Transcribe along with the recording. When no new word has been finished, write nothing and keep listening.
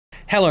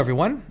Hello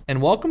everyone,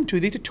 and welcome to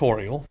the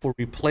tutorial for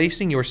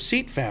replacing your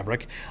seat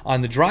fabric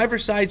on the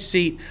driver's side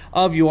seat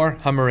of your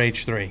Hummer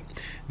H3.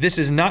 This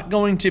is not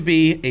going to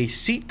be a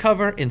seat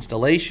cover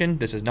installation.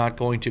 This is not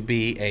going to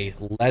be a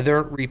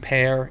leather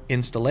repair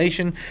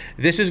installation.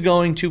 This is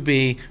going to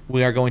be,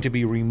 we are going to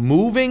be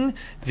removing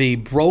the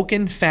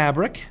broken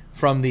fabric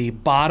from the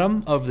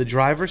bottom of the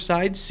driver's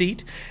side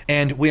seat,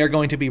 and we are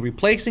going to be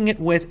replacing it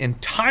with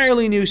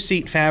entirely new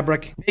seat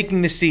fabric,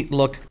 making the seat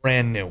look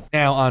brand new.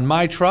 Now on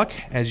my truck,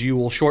 as you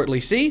will shortly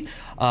see,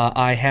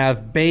 I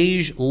have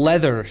beige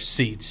leather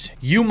seats.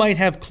 You might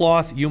have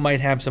cloth, you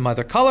might have some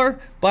other color,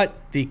 but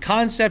the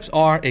concepts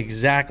are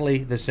exactly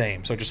the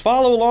same. So just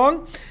follow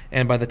along,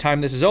 and by the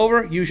time this is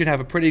over, you should have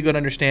a pretty good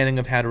understanding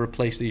of how to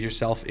replace these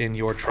yourself in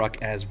your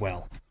truck as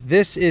well.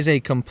 This is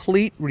a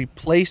complete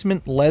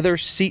replacement leather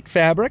seat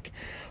fabric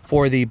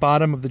for the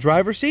bottom of the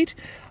driver's seat.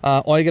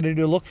 All you gotta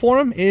do to look for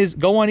them is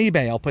go on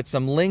eBay. I'll put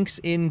some links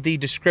in the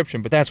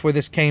description, but that's where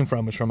this came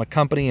from. It's from a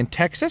company in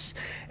Texas,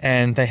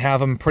 and they have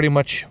them pretty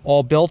much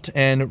all built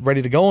and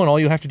ready to go, and all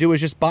you have to do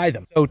is just buy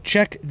them. So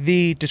check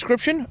the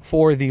description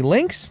for the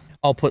links.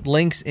 I'll put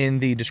links in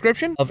the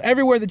description of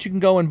everywhere that you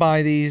can go and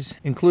buy these,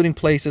 including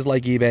places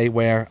like eBay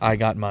where I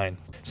got mine.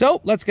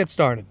 So let's get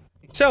started.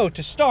 So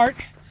to start,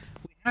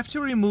 we have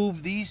to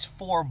remove these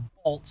 4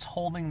 bolts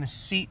holding the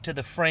seat to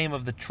the frame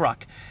of the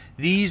truck.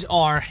 These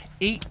are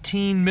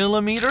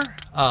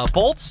 18mm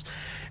bolts,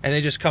 and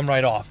they just come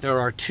right off. There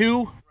are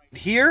 2 right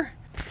here,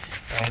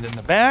 and in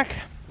the back.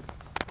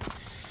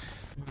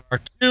 There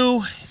are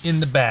 2 in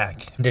the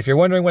back. And if you're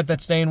wondering what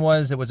that stain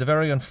was, it was a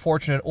very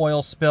unfortunate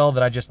oil spill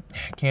that I just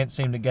can't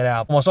seem to get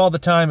out. Almost all the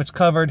time it's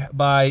covered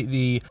by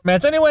the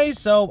mats anyways,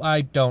 so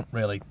I don't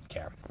really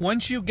care.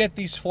 Once you get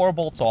these 4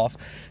 bolts off,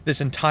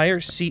 this entire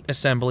seat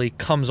assembly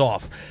comes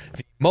off.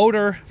 The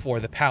motor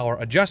for the power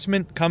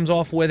adjustment comes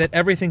off with it.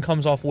 Everything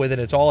comes off with it.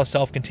 It's all a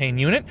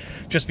self-contained unit.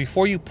 Just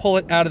before you pull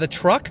it out of the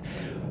truck,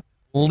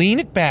 lean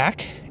it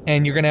back,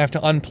 and you're going to have to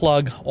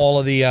unplug all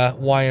of the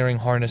wiring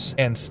harness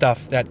and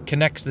stuff that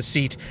connects the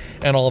seat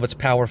and all of its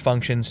power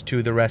functions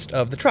to the rest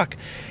of the truck.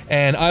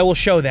 And I will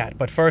show that,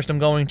 but first I'm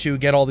going to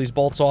get all these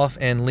bolts off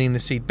and lean the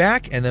seat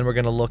back, and then we're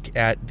going to look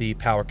at the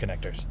power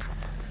connectors.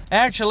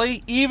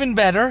 Actually, even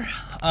better,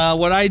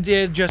 what I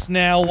did just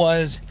now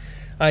was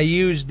I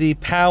used the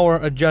power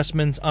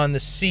adjustments on the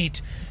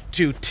seat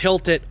to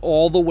tilt it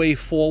all the way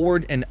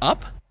forward and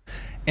up,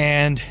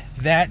 and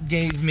that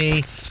gave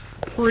me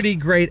pretty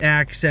great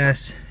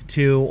access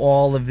to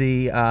all of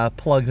the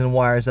plugs and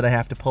wires that I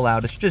have to pull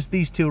out. It's just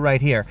these 2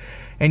 right here.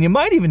 And you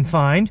might even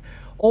find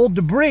old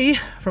debris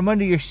from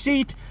under your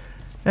seat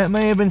that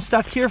may have been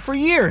stuck here for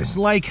years,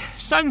 like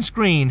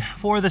sunscreen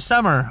for the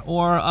summer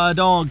or a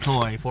dog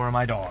toy for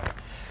my dog.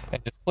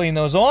 And just clean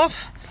those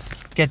off,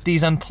 get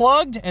these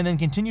unplugged, and then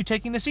continue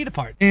taking the seat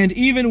apart. And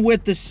even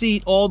with the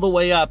seat all the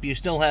way up, you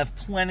still have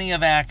plenty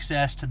of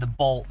access to the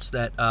bolts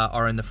that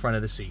are in the front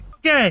of the seat.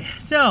 Okay,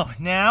 so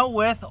now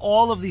with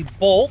all of the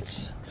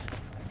bolts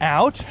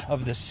out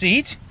of the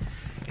seat,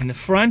 in the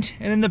front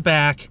and in the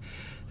back,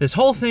 this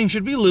whole thing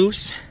should be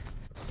loose,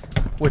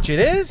 which it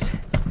is,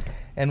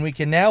 and we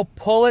can now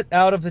pull it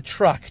out of the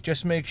truck.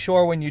 Just make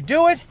sure when you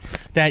do it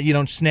that you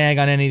don't snag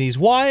on any of these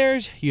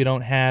wires, you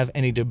don't have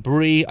any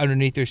debris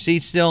underneath your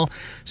seat still.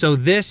 So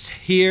this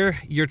here,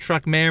 your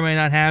truck may or may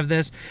not have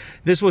this.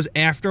 This was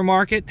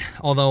aftermarket,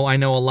 although I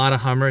know a lot of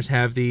Hummers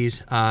have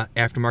these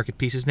aftermarket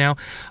pieces now.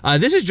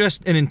 This is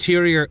just an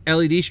interior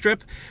LED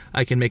strip.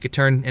 I can make it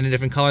turn in a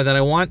different color that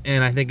I want,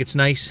 and I think it's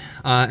nice.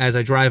 As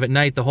I drive at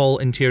night, the whole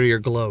interior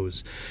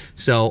glows.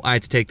 So I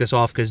had to take this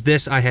off because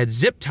this I had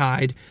zip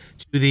tied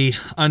to the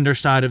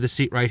underside of the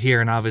seat right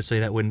here, and obviously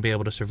that wouldn't be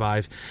able to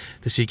survive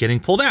the seat getting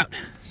pulled out.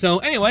 So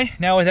anyway,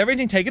 now with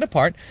everything taken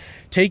apart,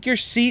 take your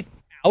seat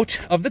out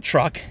of the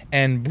truck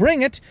and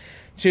bring it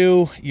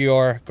to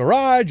your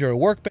garage or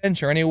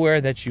workbench or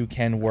anywhere that you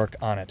can work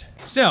on it.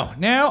 So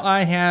now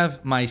I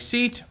have my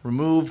seat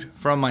removed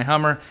from my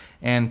Hummer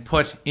and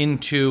put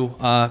into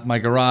my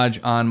garage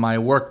on my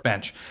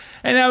workbench.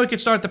 And now we can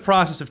start the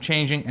process of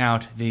changing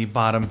out the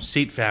bottom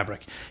seat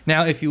fabric.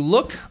 Now, if you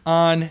look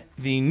on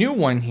the new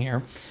one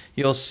here,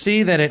 you'll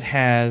see that it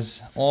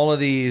has all of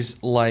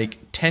these like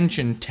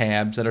tension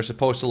tabs that are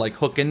supposed to like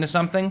hook into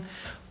something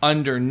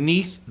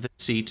underneath the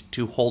seat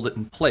to hold it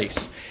in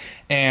place.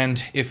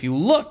 And if you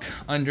look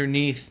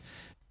underneath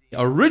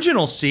the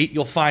original seat,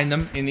 you'll find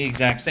them in the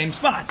exact same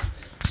spots.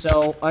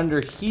 So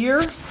under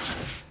here,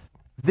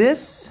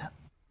 this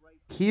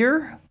right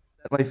here,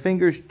 my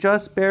finger's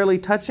just barely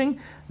touching,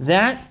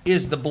 that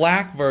is the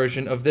black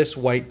version of this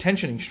white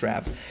tensioning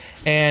strap.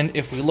 And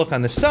if we look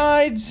on the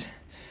sides,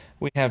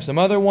 we have some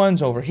other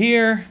ones over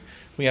here.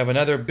 We have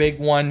another big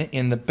one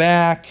in the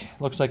back.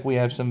 Looks like we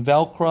have some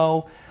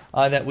Velcro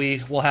that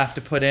we will have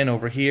to put in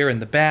over here in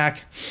the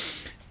back.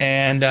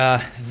 And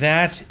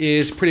that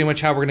is pretty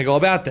much how we're going to go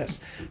about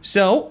this.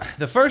 So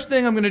the first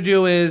thing I'm going to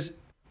do is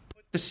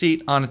put the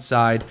seat on its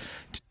side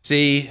to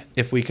see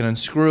if we can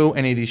unscrew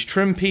any of these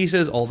trim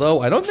pieces,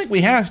 although I don't think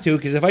we have to,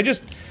 because if I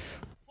just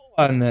pull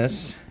on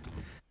this,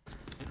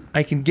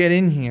 I can get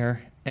in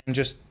here and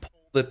just pull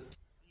the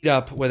seat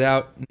up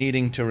without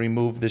needing to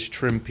remove this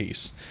trim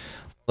piece.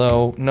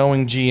 Although,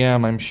 knowing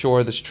GM, I'm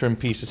sure this trim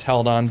piece is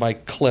held on by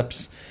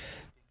clips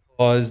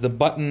because the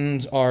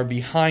buttons are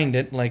behind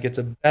it like it's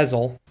a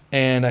bezel,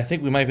 and I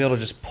think we might be able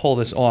to just pull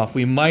this off.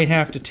 We might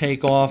have to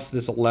take off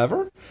this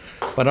lever,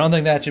 but I don't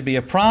think that should be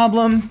a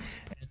problem.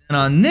 And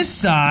on this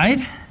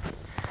side,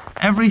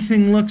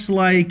 everything looks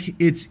like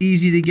it's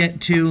easy to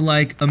get to,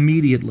 like,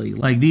 immediately.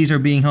 Like, these are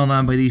being held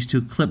on by these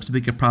two clips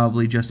we could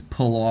probably just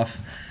pull off.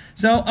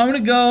 So I'm gonna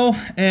go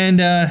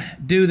and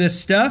do this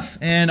stuff,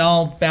 and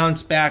I'll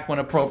bounce back when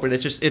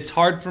appropriate. It's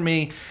hard for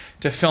me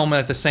to film it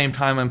at the same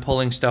time I'm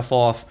pulling stuff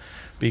off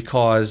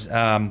because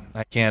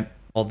I can't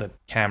hold the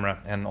camera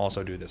and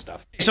also do this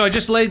stuff. So I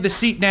just laid the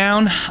seat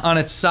down on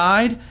its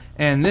side,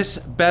 and this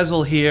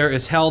bezel here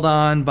is held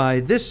on by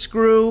this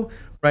screw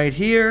right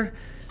here.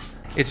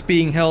 It's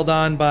being held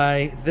on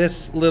by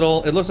this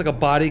little, it looks like a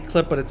body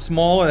clip, but it's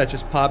smaller, that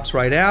just pops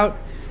right out.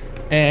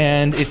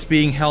 And it's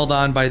being held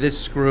on by this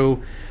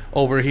screw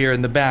over here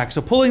in the back.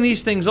 So pulling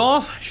these things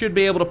off, should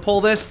be able to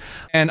pull this.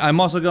 And I'm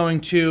also going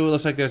to,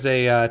 looks like there's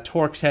a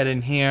Torx head in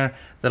here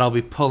that I'll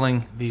be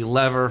pulling the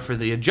lever for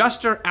the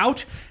adjuster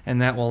out, and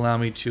that will allow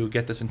me to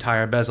get this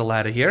entire bezel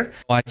out of here.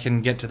 I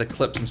can get to the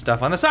clips and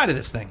stuff on the side of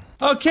this thing.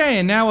 Okay,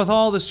 and now with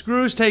all the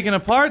screws taken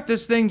apart,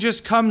 this thing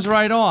just comes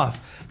right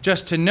off.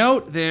 Just to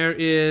note, there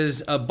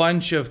is a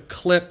bunch of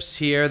clips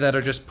here that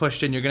are just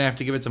pushed in. You're gonna have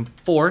to give it some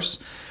force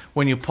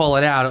when you pull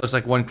it out. It looks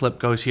like one clip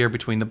goes here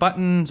between the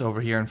buttons,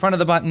 over here in front of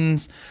the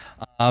buttons,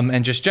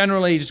 and just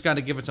generally, you just got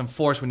to give it some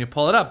force when you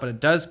pull it up, but it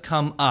does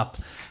come up.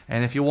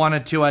 And if you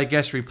wanted to, I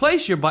guess,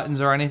 replace your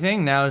buttons or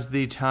anything, now's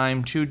the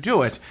time to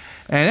do it.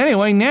 And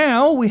anyway,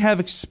 now we have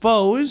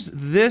exposed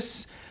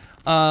this,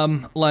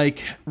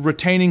 like,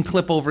 retaining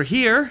clip over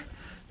here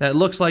that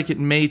looks like it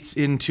mates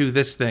into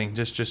this thing.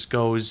 Just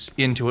goes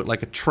into it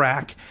like a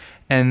track,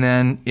 and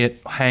then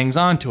it hangs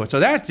onto it. So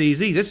that's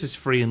easy. This is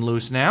free and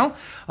loose now.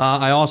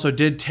 I also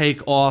did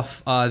take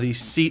off the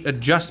seat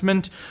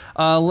adjustment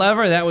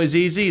lever. That was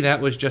easy.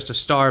 That was just a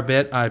star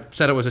bit. I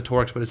said it was a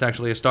Torx, but it's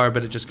actually a star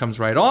bit. It just comes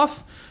right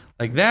off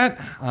like that.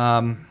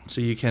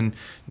 So you can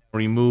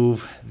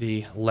remove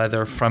the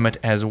leather from it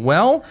as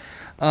well.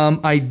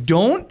 I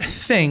don't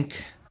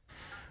think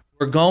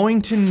we're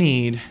going to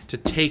need to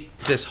take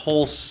this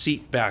whole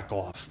seat back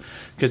off,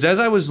 because as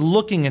I was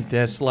looking at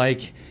this,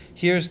 like,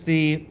 here's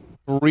the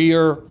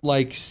rear,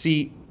 like,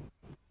 seat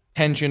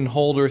tension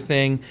holder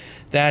thing.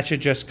 That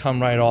should just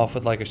come right off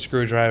with, like, a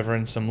screwdriver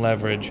and some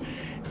leverage,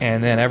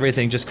 and then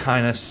everything just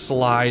kind of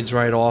slides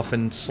right off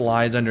and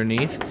slides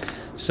underneath.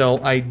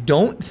 So I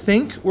don't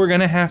think we're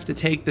gonna have to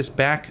take this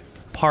back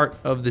part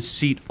of the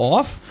seat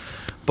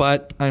off,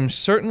 but I'm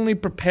certainly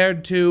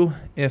prepared to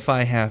if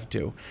I have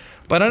to.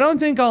 But I don't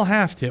think I'll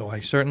have to.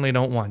 I certainly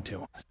don't want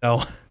to.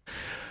 So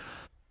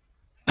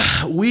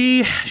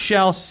we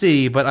shall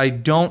see, but I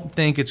don't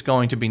think it's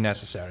going to be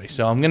necessary.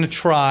 So I'm going to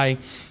try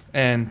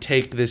and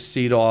take this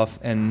seat off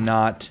and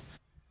not,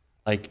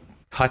 like,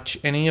 touch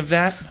any of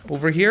that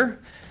over here.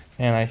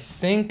 And I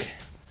think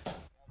I'll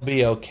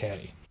be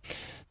okay.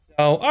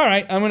 So, all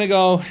right, I'm going to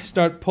go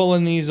start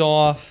pulling these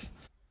off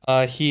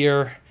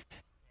here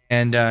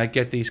and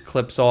get these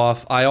clips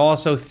off. I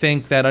also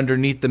think that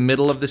underneath the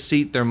middle of the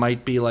seat, there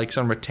might be, like,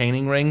 some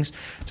retaining rings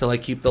to,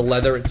 like, keep the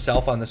leather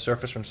itself on the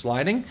surface from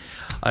sliding.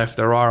 If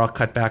there are, I'll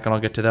cut back and I'll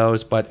get to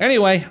those. But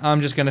anyway, I'm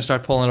just going to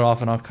start pulling it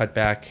off, and I'll cut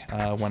back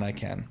when I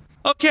can.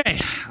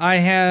 Okay, I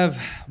have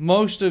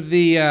most of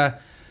the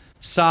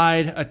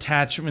side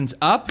attachments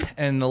up,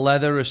 and the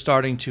leather is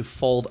starting to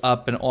fold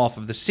up and off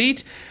of the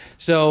seat.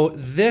 So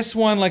this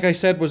one, like I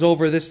said, was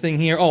over this thing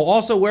here. Oh,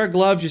 also wear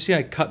gloves. You see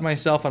I cut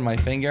myself on my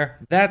finger.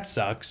 That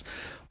sucks.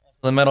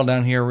 The metal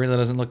down here really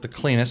doesn't look the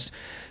cleanest.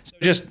 So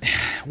just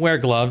wear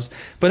gloves.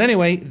 But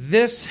anyway,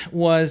 this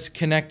was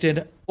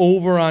connected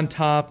over on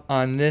top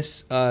on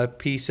this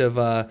piece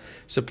of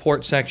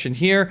support section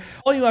here.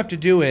 All you have to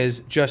do is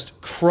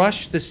just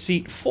crush the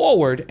seat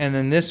forward, and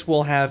then this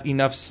will have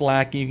enough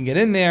slack. You can get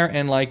in there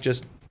and, like,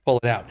 just pull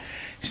it out.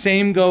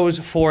 Same goes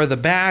for the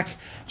back.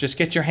 Just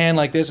get your hand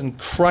like this and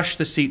crush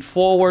the seat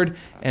forward,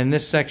 and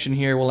this section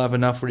here will have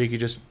enough where you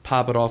could just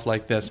pop it off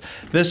like this.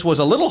 This was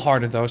a little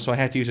harder though, so I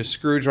had to use a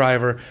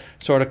screwdriver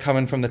sort of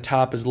coming from the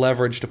top as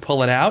leverage to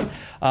pull it out,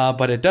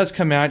 but it does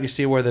come out. You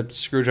see where the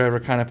screwdriver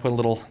kind of put a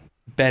little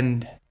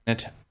bend in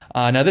it.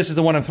 Now this is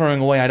the one I'm throwing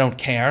away. I don't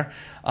care,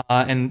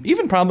 and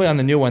even probably on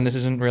the new one this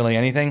isn't really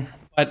anything,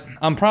 but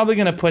I'm probably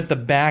going to put the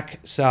back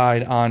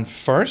side on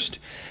first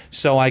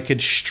so I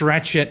could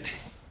stretch it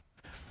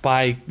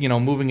by, you know,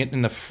 moving it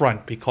in the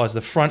front, because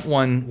the front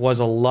one was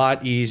a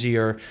lot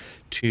easier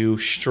to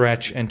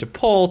stretch and to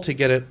pull to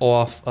get it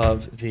off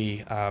of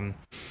the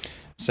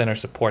center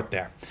support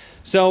there.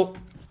 So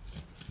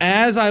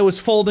as I was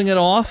folding it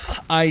off,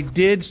 I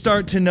did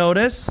start to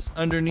notice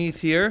underneath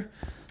here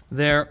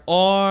there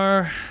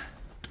are,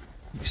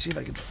 let me see if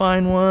I can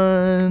find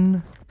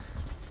one.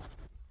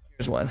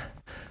 Here's one.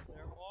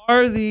 There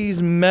are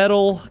these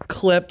metal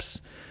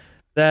clips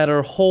that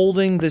are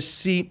holding the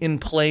seat in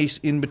place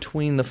in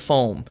between the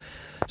foam.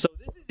 So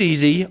this is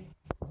easy.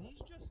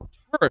 These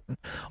turn.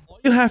 All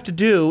you have to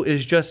do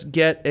is just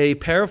get a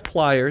pair of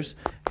pliers,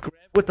 grab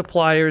it with the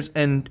pliers,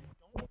 and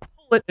don't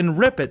pull it and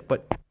rip it,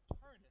 but turn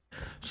it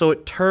so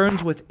it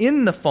turns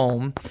within the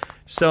foam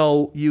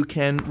so you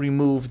can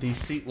remove the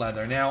seat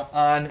leather. Now,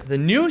 on the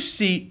new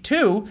seat,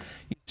 too,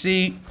 you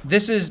see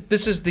this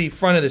is the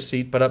front of the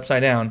seat, but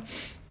upside down.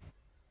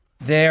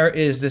 There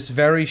is this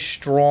very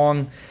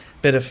strong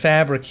bit of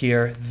fabric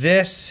here.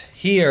 This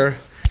here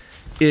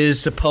is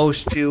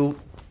supposed to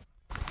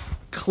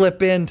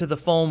clip into the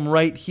foam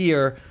right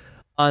here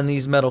on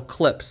these metal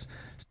clips.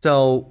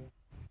 So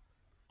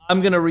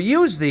I'm going to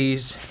reuse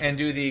these and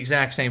do the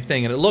exact same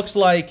thing. And it looks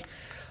like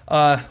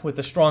with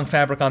the strong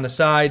fabric on the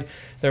side,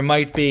 there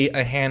might be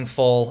a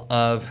handful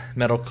of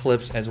metal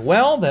clips as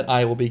well that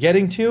I will be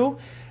getting to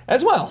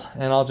as well.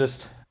 And I'll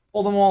just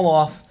pull them all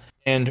off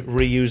and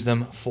reuse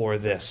them for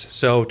this.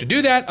 So to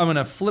do that, I'm going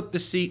to flip the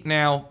seat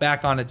now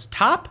back on its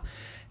top,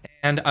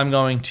 and I'm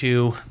going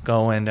to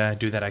go and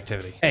do that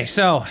activity. Okay,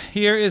 so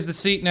here is the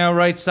seat now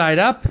right side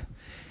up.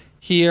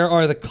 Here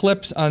are the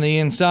clips on the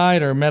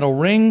inside, or metal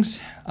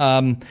rings.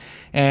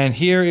 And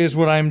here is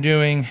what I'm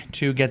doing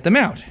to get them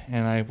out.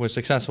 And I was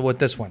successful with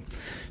this one.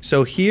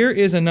 So here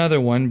is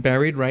another one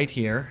buried right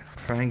here.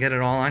 Try and get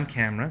it all on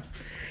camera.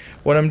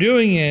 What I'm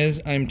doing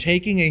is I'm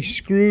taking a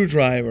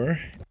screwdriver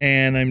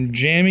and I'm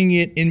jamming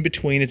it in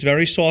between. It's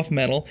very soft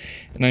metal,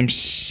 and I'm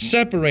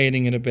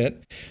separating it a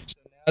bit. So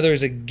now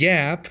there's a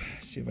gap.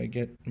 Let's see if I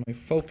get my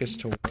focus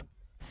to work.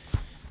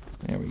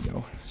 There we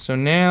go. So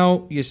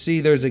now you see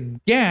there's a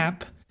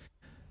gap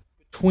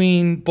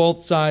between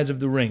both sides of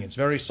the ring. It's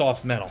very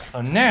soft metal.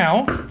 So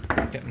now,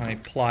 get my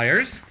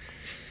pliers.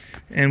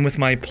 And with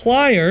my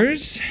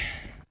pliers, see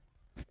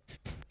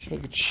if I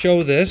could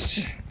show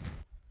this.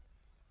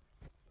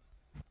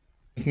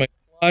 With my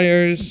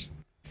pliers,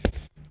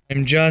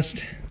 I'm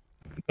just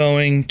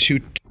going to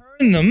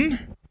turn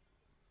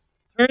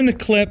the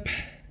clip.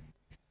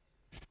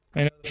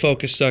 I know the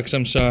focus sucks,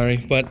 I'm sorry,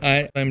 but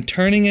I'm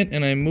turning it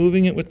and I'm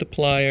moving it with the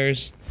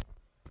pliers.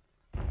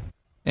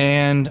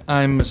 And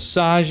I'm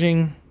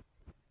massaging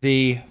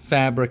the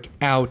fabric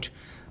out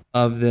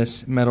of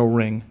this metal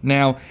ring.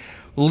 Now,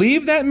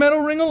 leave that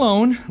metal ring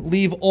alone.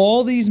 Leave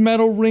all these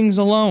metal rings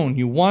alone.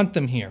 You want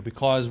them here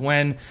because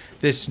when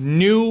this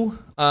new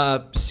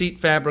seat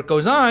fabric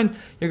goes on,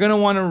 you're going to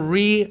want to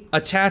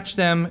reattach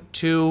them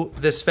to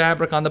this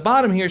fabric on the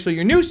bottom here so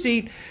your new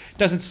seat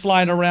doesn't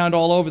slide around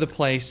all over the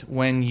place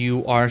when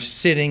you are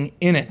sitting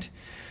in it.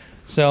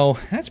 So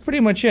that's pretty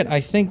much it. I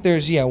think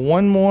there's, yeah,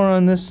 one more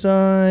on this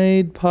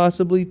side,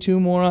 possibly two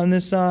more on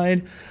this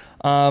side.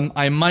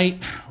 I might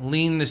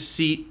lean the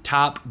seat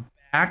top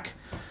back.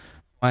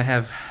 I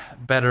have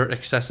better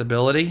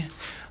accessibility.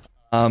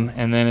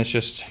 And then it's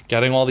just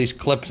getting all these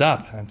clips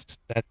up. That's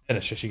it.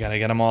 It's just you gotta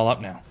get them all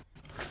up now.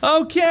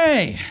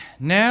 Okay,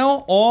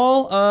 now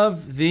all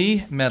of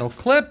the metal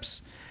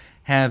clips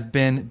have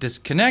been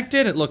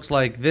disconnected. It looks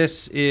like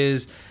this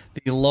is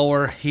the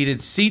lower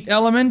heated seat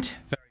element.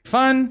 Very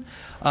fun.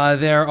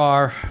 There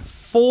are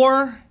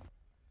 4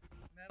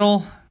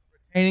 metal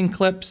retaining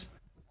clips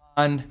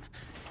on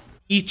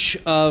each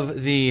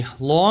of the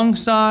long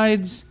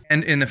sides,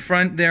 and in the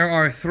front there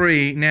are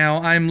 3.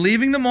 Now I'm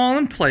leaving them all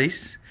in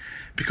place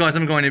because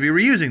I'm going to be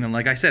reusing them.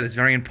 Like I said, it's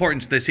very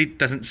important so the seat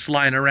doesn't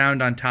slide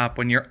around on top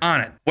when you're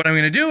on it. What I'm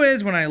going to do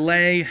is when I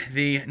lay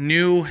the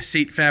new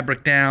seat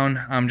fabric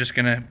down, I'm just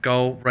going to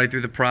go right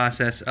through the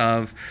process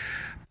of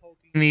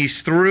poking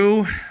these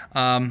through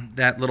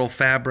that little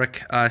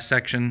fabric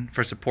section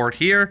for support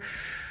here.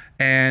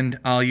 And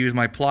I'll use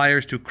my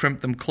pliers to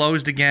crimp them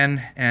closed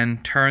again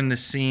and turn the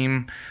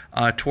seam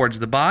towards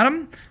the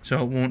bottom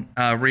so it won't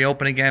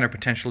reopen again or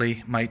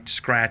potentially might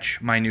scratch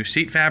my new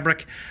seat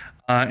fabric,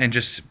 and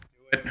just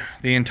do it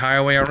the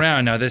entire way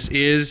around. Now this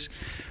is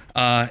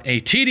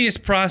a tedious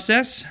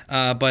process,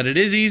 but it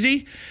is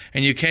easy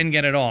and you can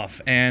get it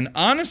off. And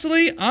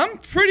honestly, I'm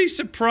pretty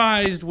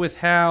surprised with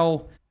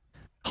how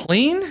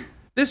clean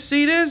this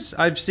seat is.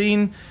 I've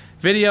seen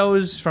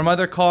videos from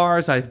other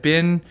cars. I've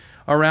been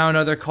around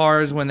other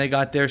cars when they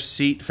got their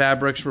seat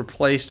fabrics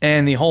replaced,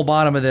 and the whole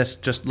bottom of this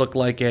just looked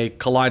like a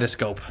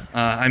kaleidoscope.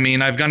 I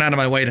mean, I've gone out of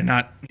my way to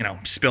not, you know,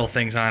 spill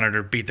things on it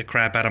or beat the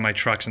crap out of my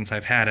truck since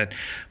I've had it.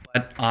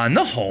 But on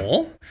the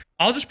whole,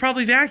 I'll just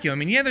probably vacuum. I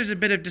mean, yeah, there's a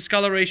bit of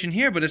discoloration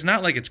here, but it's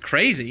not like it's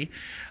crazy.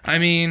 I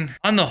mean,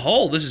 on the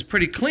whole, this is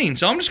pretty clean.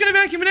 So I'm just going to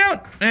vacuum it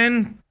out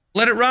and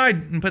let it ride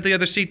and put the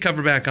other seat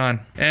cover back on.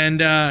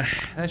 And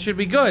that should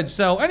be good.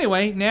 So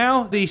anyway,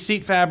 now the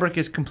seat fabric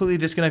is completely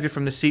disconnected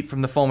from the seat,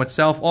 from the foam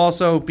itself.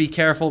 Also, be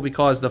careful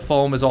because the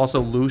foam is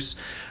also loose.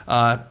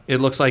 It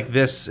looks like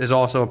this is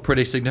also a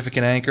pretty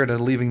significant anchor to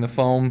leaving the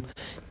foam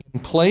in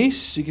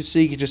place. You can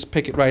see you can just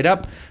pick it right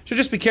up. So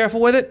just be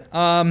careful with it.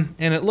 And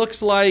it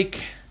looks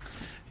like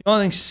the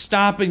only thing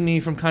stopping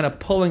me from kind of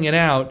pulling it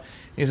out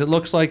is it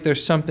looks like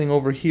there's something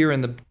over here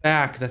in the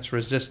back that's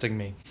resisting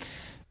me.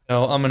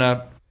 So I'm going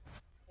to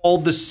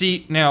hold the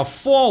seat now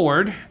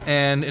forward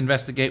and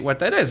investigate what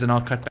that is, and I'll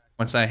cut back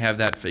once I have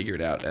that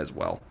figured out as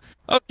well.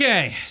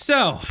 Okay,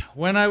 so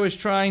when I was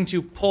trying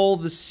to pull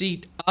the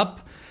seat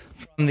up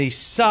from the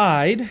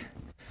side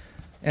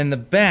and the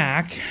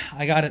back.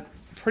 I got it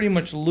pretty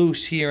much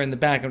loose here in the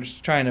back. I'm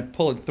just trying to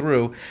pull it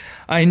through.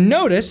 I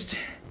noticed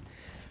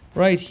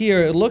right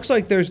here, it looks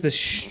like there's the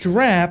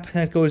strap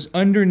that goes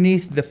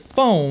underneath the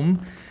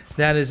foam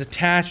that is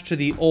attached to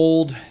the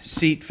old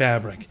seat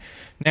fabric.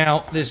 Now,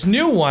 this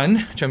new one,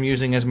 which I'm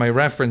using as my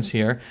reference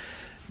here,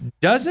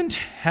 doesn't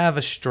have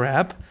a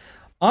strap.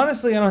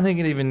 Honestly, I don't think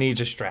it even needs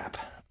a strap.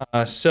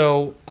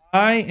 So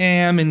I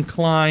am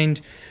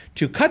inclined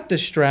to cut the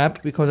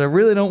strap because I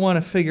really don't want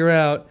to figure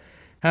out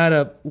how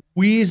to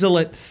weasel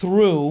it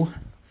through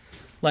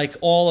like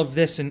all of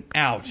this and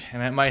out.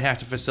 And I might have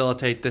to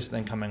facilitate this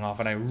thing coming off.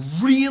 And I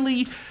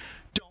really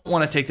don't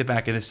want to take the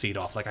back of the seat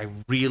off. Like I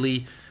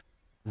really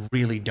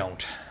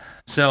don't.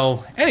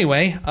 So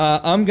anyway,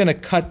 I'm going to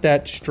cut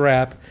that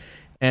strap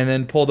and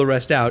then pull the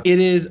rest out. It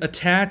is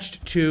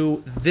attached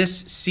to this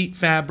seat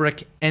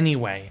fabric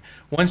anyway.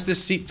 Once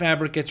this seat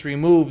fabric gets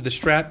removed, the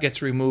strap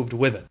gets removed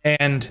with it.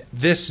 And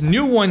this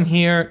new one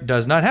here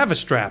does not have a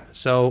strap,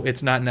 so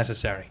it's not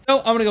necessary. So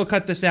I'm gonna go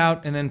cut this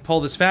out and then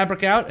pull this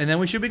fabric out, and then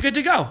we should be good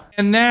to go.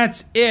 And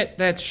that's it.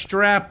 That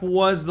strap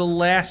was the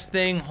last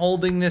thing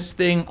holding this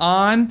thing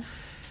on.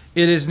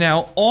 It is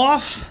now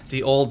off.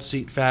 The old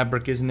seat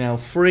fabric is now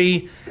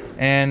free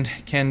and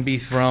can be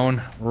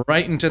thrown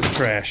right into the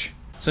trash.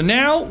 So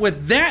now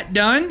with that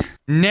done,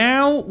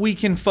 now we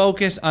can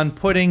focus on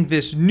putting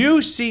this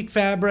new seat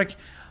fabric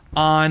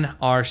on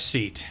our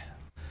seat.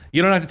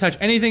 You don't have to touch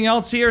anything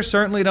else here.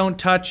 Certainly don't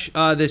touch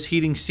this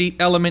heating seat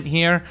element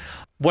here.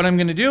 What I'm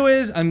going to do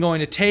is I'm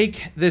going to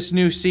take this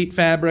new seat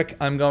fabric,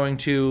 I'm going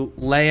to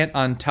lay it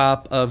on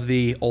top of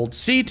the old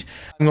seat.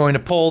 I'm going to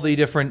pull the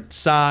different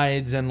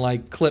sides and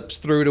like clips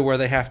through to where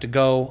they have to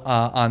go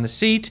on the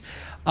seat.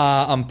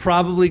 I'm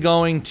probably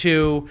going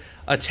to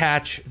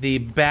attach the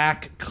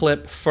back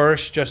clip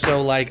first, just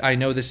so like I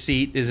know the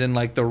seat is in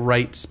like the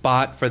right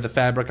spot for the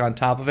fabric on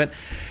top of it.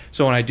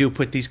 So when I do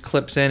put these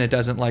clips in, it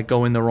doesn't like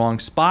go in the wrong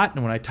spot,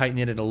 and when I tighten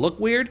it, it'll look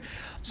weird.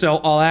 So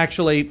I'll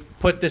actually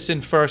put this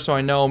in first so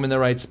I know I'm in the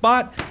right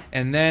spot,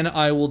 and then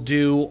I will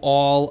do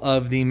all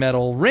of the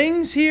metal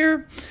rings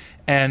here,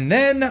 and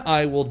then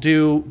I will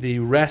do the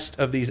rest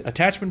of these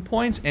attachment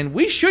points, and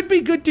we should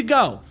be good to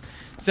go.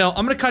 So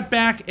I'm going to cut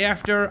back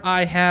after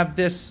I have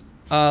this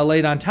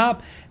laid on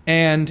top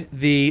and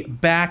the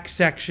back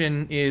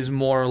section is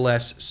more or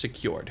less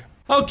secured.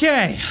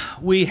 Okay,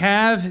 we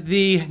have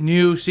the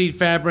new seat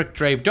fabric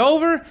draped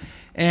over,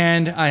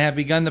 and I have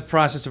begun the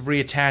process of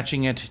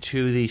reattaching it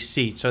to the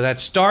seat. So that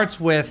starts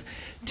with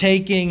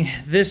taking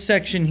this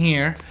section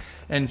here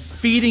and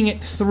feeding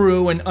it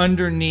through and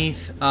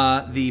underneath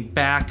the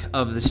back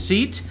of the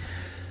seat.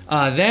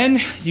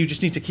 Then you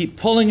just need to keep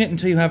pulling it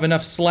until you have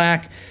enough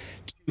slack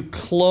to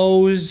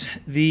close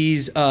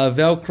these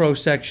Velcro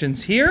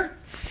sections here.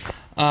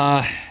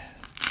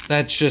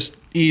 That's just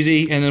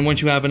easy, and then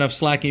once you have enough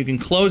slack and you can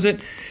close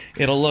it,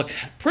 it'll look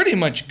pretty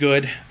much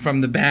good from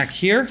the back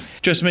here.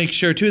 Just make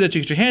sure too that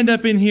you get your hand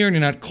up in here and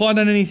you're not caught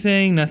on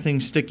anything,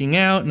 nothing's sticking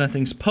out,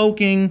 nothing's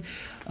poking,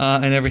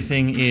 and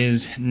everything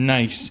is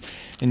nice.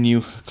 And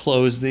you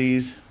close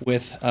these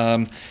with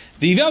the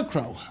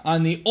Velcro.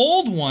 On the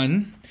old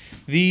one,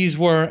 these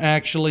were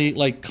actually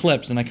like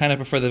clips, and I kind of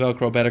prefer the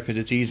Velcro better because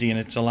it's easy and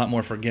it's a lot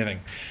more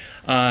forgiving.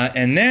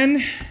 And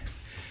then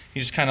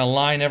you just kind of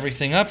line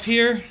everything up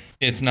here.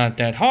 It's not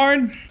that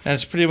hard.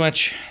 That's pretty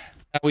much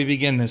how we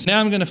begin this.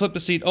 Now I'm going to flip the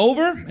seat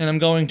over, and I'm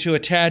going to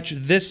attach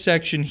this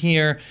section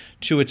here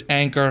to its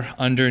anchor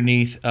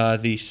underneath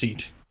the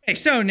seat. Okay,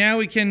 so now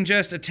we can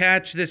just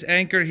attach this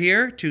anchor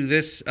here to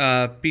this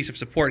piece of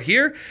support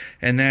here,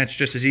 and that's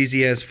just as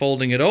easy as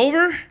folding it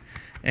over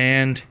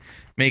and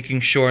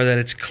making sure that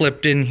it's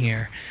clipped in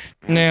here.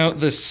 Now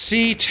the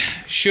seat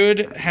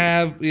should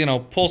have,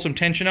 pull some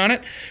tension on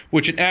it,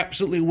 which it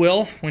absolutely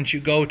will once you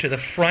go to the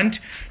front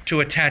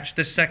to attach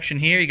this section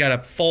here. You got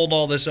to fold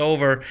all this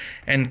over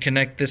and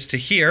connect this to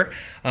here,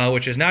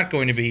 which is not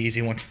going to be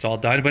easy once it's all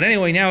done. But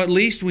anyway, now at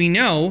least we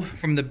know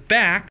from the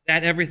back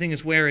that everything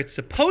is where it's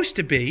supposed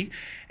to be,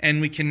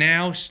 and we can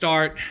now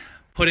start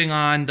putting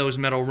on those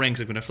metal rings.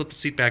 I'm going to flip the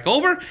seat back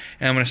over,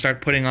 and I'm going to start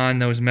putting on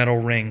those metal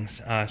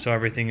rings so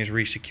everything is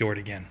re-secured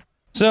again.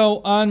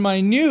 So on my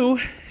new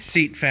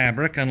seat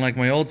fabric, unlike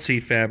my old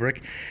seat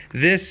fabric,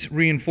 this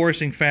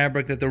reinforcing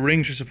fabric that the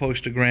rings are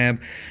supposed to grab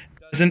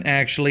doesn't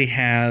actually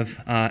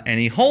have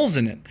any holes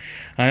in it.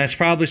 That's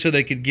probably so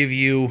they could give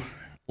you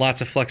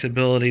lots of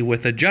flexibility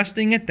with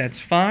adjusting it. That's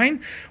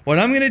fine. What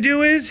I'm going to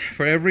do is,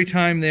 for every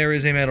time there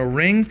is a metal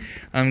ring,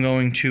 I'm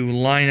going to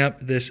line up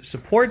this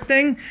support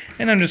thing,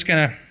 and I'm just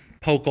going to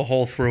poke a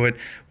hole through it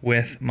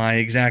with my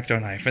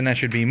X-Acto knife, and that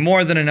should be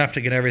more than enough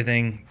to get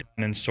everything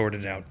done and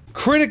sorted out.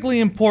 Critically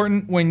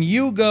important when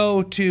you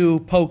go to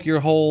poke your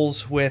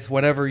holes with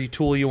whatever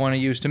tool you want to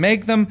use to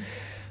make them,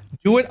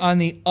 do it on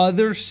the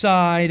other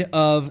side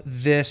of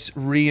this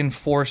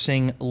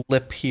reinforcing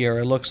lip here.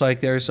 It looks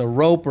like there's a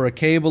rope or a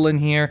cable in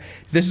here.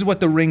 This is what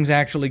the rings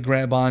actually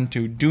grab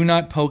onto. Do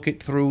not poke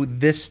it through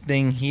this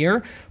thing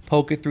here.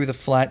 poke it through the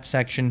flat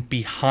section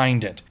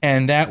behind it.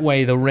 And that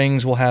way the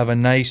rings will have a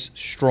nice,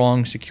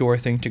 strong, secure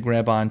thing to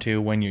grab onto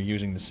when you're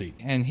using the seat.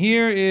 And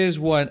here is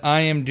what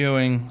I am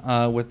doing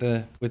with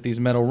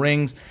these metal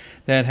rings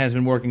that has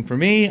been working for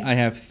me. I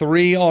have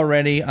 3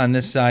 already on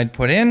this side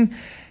put in.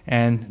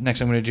 And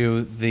next I'm going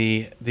to do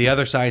the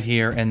other side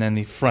here and then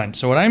the front.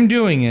 So what I'm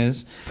doing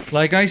is,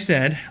 like I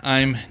said,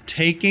 I'm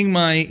taking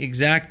my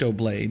X-Acto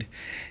blade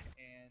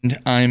and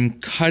I'm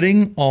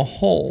cutting a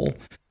hole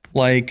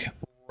like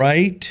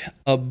right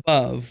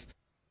above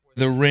where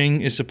the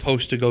ring is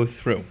supposed to go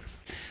through.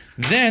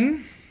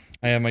 Then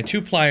I have my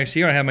 2 pliers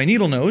here. I have my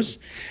needle nose.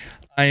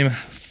 I'm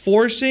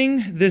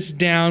forcing this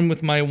down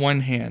with my one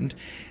hand,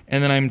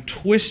 and then I'm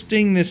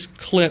twisting this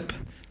clip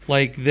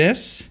like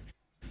this.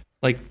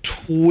 Like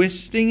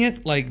twisting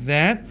it like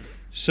that,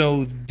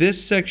 so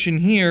this section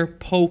here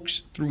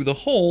pokes through the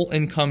hole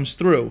and comes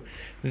through.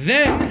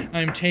 Then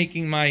I'm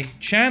taking my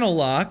channel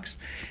locks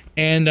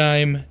and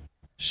I'm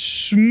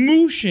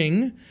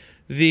smooshing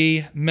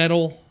the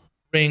metal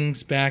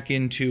rings back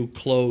into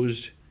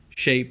closed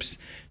shapes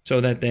so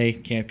that they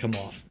can't come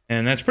off.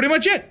 And that's pretty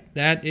much it.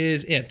 That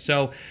is it.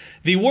 So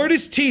the word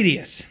is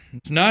tedious.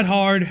 It's not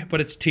hard, but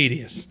it's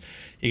tedious.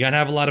 You gotta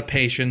have a lot of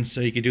patience so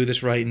you can do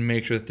this right and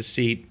make sure that the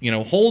seat, you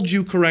know, holds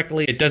you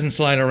correctly, it doesn't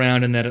slide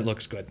around, and that it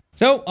looks good.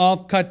 So I'll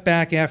cut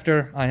back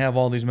after I have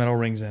all these metal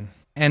rings in.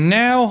 And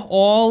now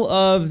all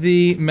of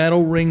the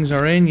metal rings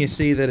are in. You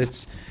see that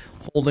it's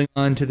holding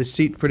on to the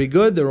seat pretty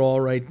good. They're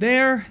all right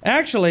there.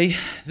 Actually,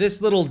 this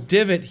little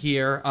divot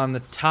here on the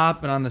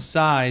top and on the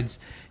sides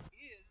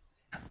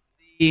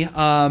is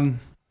the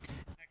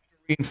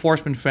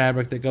reinforcement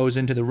fabric that goes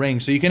into the ring.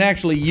 So you can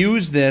actually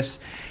use this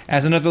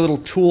as another little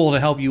tool to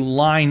help you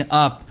line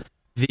up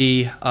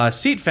the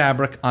seat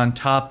fabric on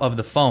top of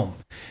the foam.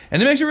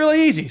 And it makes it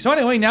really easy. So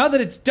anyway, now that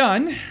it's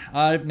done,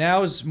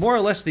 now is more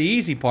or less the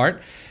easy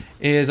part,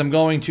 is I'm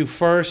going to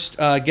first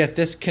get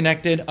this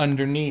connected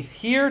underneath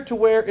here to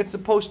where it's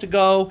supposed to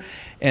go,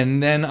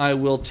 and then I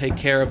will take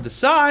care of the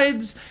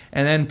sides,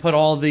 and then put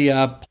all the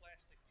plastic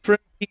trim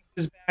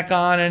pieces back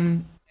on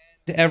and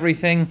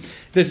everything.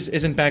 This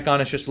isn't back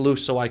on, it's just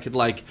loose, so I could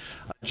like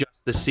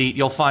adjust the seat.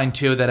 You'll find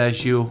too that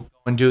as you go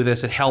and do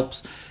this, it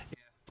helps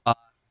if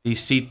the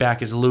seat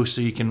back is loose,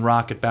 so you can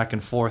rock it back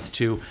and forth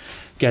to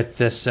get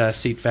this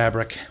seat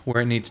fabric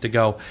where it needs to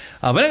go.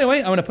 But anyway,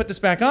 I'm going to put this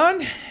back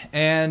on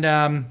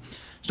and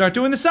start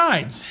doing the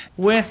sides.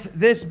 With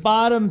this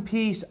bottom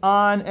piece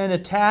on and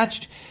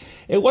attached,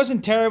 it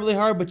wasn't terribly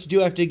hard, but you do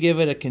have to give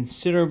it a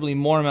considerably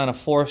more amount of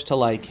force to,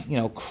 like, you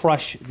know,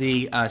 crush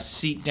the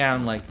seat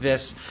down like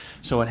this,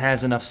 so it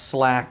has enough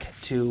slack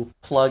to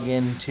plug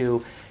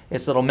into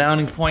its little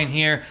mounting point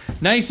here.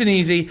 Nice and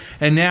easy.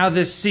 And now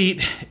this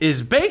seat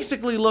is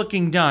basically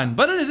looking done,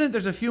 but it isn't.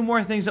 There's a few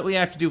more things that we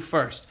have to do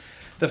first.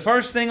 The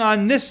first thing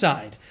on this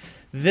side,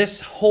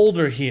 this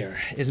holder here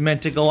is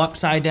meant to go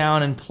upside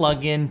down and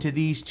plug into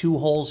these 2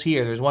 holes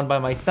here. There's one by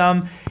my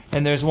thumb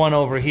and there's one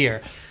over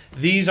here.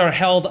 These are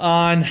held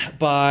on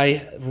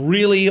by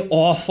really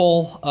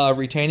awful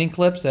retaining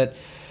clips that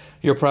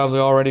you're probably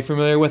already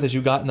familiar with as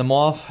you've gotten them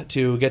off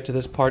to get to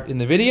this part in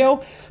the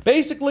video.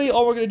 Basically,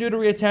 all we're going to do to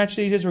reattach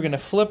these is we're going to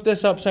flip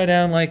this upside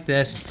down like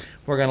this.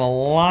 We're going to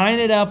line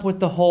it up with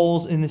the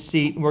holes in the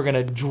seat. We're going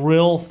to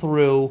drill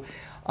through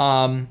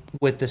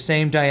with the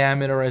same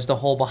diameter as the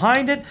hole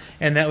behind it,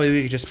 and that way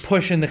we can just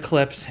push in the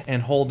clips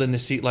and hold in the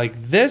seat like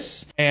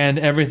this, and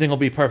everything will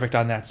be perfect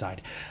on that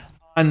side.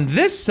 On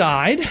this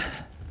side,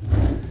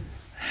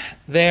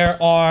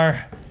 there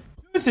are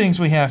 2 things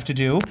we have to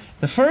do.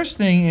 The first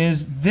thing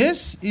is,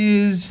 this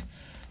is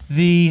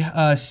the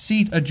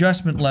seat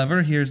adjustment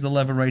lever. Here's the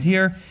lever right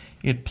here.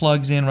 It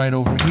plugs in right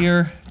over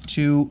here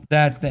to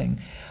that thing.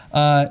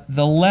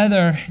 The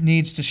leather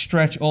needs to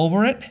stretch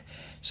over it.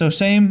 So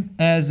same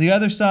as the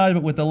other side,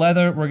 but with the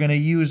leather, we're going to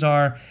use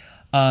our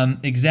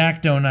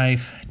X-Acto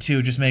knife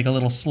to just make a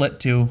little slit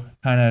to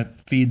kind of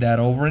feed that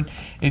over it.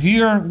 If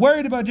you're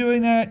worried about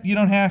doing that, you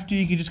don't have to.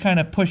 You can just kind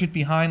of push it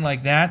behind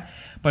like that.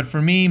 But for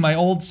me, my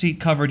old seat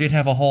cover did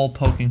have a hole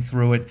poking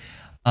through it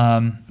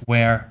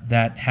where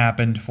that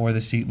happened for the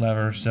seat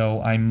lever.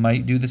 So I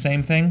might do the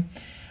same thing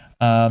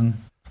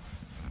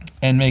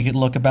and make it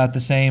look about the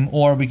same,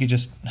 or we could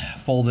just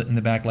fold it in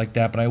the back like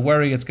that. But I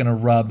worry it's going to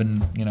rub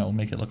and, you know,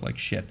 make it look like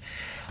shit.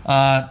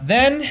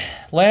 Then,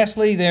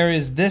 lastly, there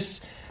is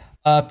this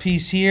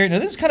piece here. Now,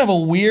 this is kind of a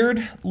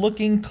weird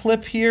looking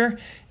clip here.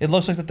 It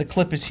looks like that the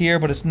clip is here,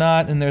 but it's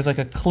not. And there's like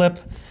a clip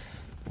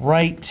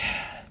right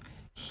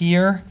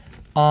here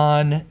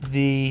on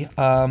the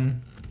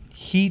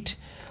heat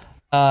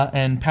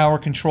and power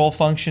control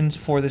functions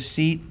for the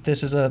seat.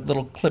 This is a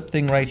little clip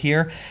thing right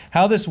here.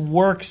 How this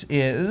works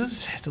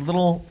is, it's a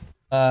little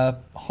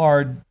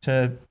hard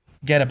to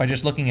get it by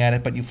just looking at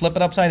it, but you flip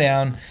it upside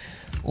down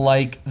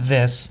like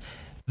this.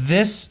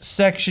 This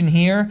section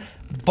here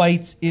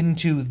bites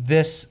into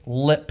this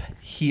lip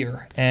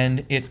here,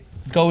 and it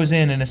goes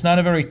in, and it's not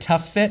a very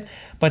tough fit,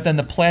 but then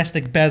the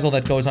plastic bezel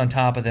that goes on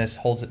top of this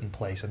holds it in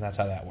place, and that's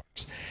how that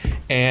works.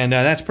 And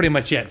that's pretty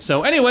much it.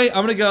 So anyway,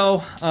 I'm gonna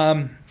go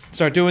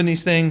start doing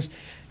these things,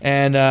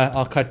 And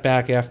I'll cut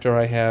back after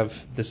I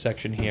have this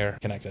section here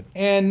connected.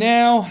 And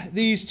now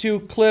these two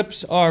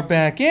clips are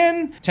back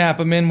in. Tap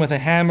them in with a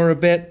hammer a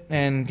bit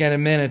and get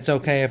them in. It's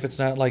okay if it's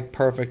not like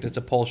perfect. It's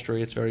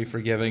upholstery. It's very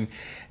forgiving.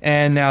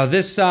 And now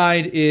this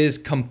side is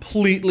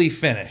completely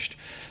finished.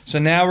 So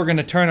now we're going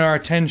to turn our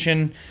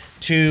attention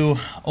to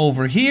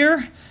over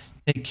here.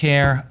 Take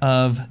care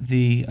of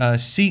the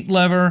seat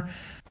lever.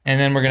 And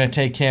then we're going to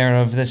take care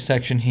of this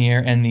section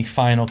here and the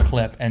final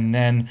clip. And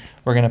then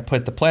we're going to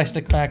put the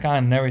plastic back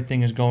on and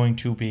everything is going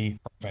to be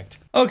perfect.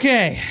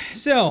 Okay,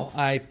 so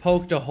I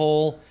poked a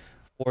hole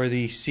for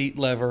the seat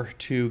lever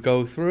to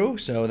go through.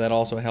 So that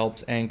also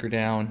helps anchor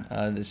down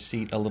the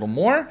seat a little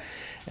more.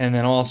 And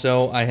then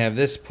also I have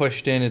this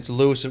pushed in. It's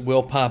loose. It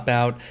will pop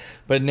out.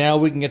 But now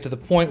we can get to the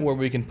point where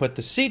we can put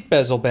the seat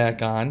bezel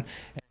back on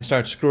and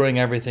start screwing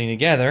everything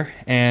together.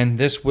 And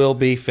this will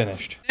be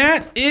finished.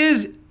 That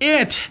is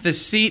it. The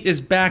seat is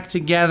back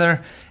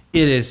together.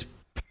 It is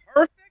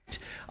perfect.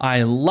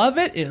 I love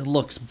it. It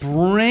looks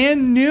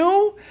brand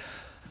new.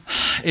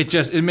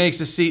 It makes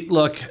the seat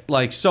look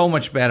like so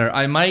much better.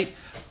 I might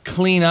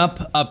clean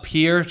up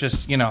here.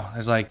 Just, you know,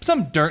 there's like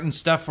some dirt and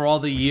stuff for all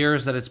the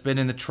years that it's been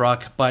in the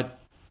truck, but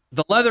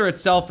the leather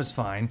itself is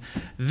fine.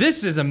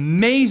 This is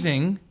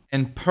amazing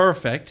and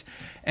perfect.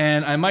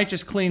 And I might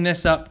just clean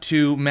this up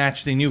to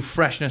match the new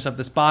freshness of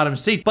this bottom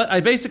seat. But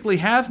I basically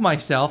have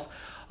myself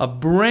a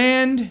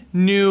brand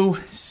new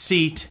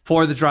seat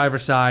for the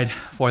driver's side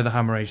for the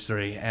Hummer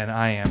H3. And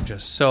I am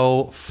just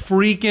so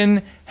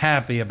freaking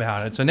happy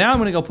about it. So now I'm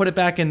going to go put it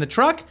back in the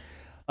truck.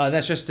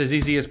 That's just as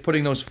easy as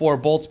putting those 4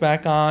 bolts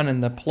back on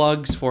and the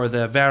plugs for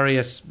the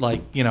various,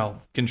 like, you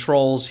know,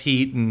 controls,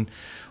 heat, and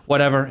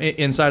whatever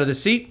inside of the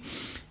seat.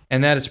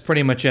 And that is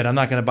pretty much it. I'm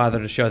not going to bother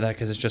to show that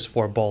because it's just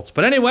 4 bolts.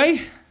 But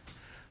anyway,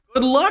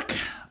 good luck.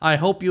 I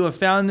hope you have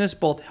found this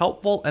both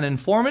helpful and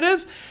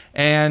informative.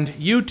 And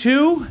you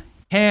too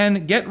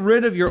can get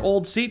rid of your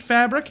old seat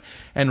fabric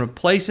and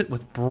replace it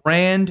with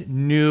brand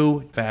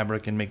new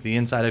fabric and make the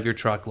inside of your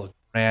truck look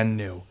brand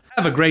new.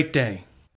 Have a great day.